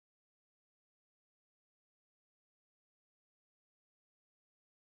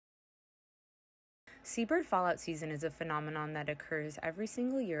Seabird Fallout season is a phenomenon that occurs every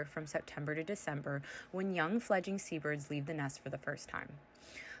single year from September to December when young fledgling seabirds leave the nest for the first time.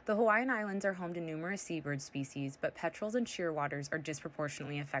 The Hawaiian Islands are home to numerous seabird species, but petrels and shearwaters are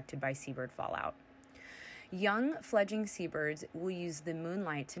disproportionately affected by seabird fallout. Young fledgling seabirds will use the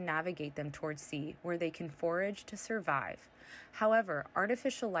moonlight to navigate them towards sea, where they can forage to survive. However,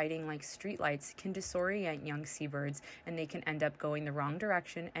 artificial lighting like streetlights can disorient young seabirds, and they can end up going the wrong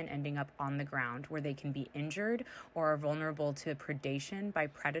direction and ending up on the ground, where they can be injured or are vulnerable to predation by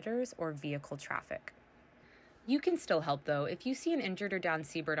predators or vehicle traffic. You can still help, though. If you see an injured or downed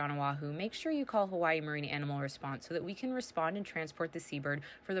seabird on Oahu, make sure you call Hawaii Marine Animal Response so that we can respond and transport the seabird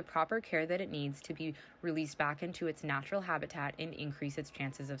for the proper care that it needs to be released back into its natural habitat and increase its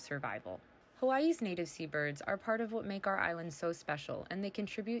chances of survival. Hawaii's native seabirds are part of what make our islands so special, and they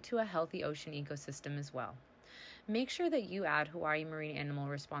contribute to a healthy ocean ecosystem as well. Make sure that you add Hawaii Marine Animal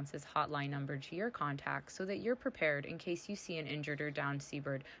Response's hotline number to your contacts so that you're prepared in case you see an injured or downed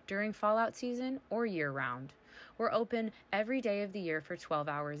seabird during fallout season or year-round. We're open every day of the year for 12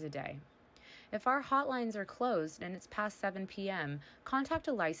 hours a day. If our hotlines are closed and it's past 7 p.m., contact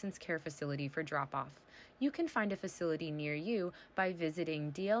a licensed care facility for drop-off. You can find a facility near you by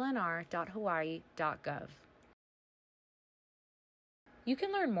visiting dlnr.hawaii.gov. You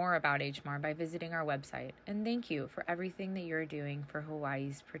can learn more about HMAR by visiting our website, and thank you for everything that you're doing for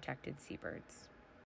Hawaii's protected seabirds.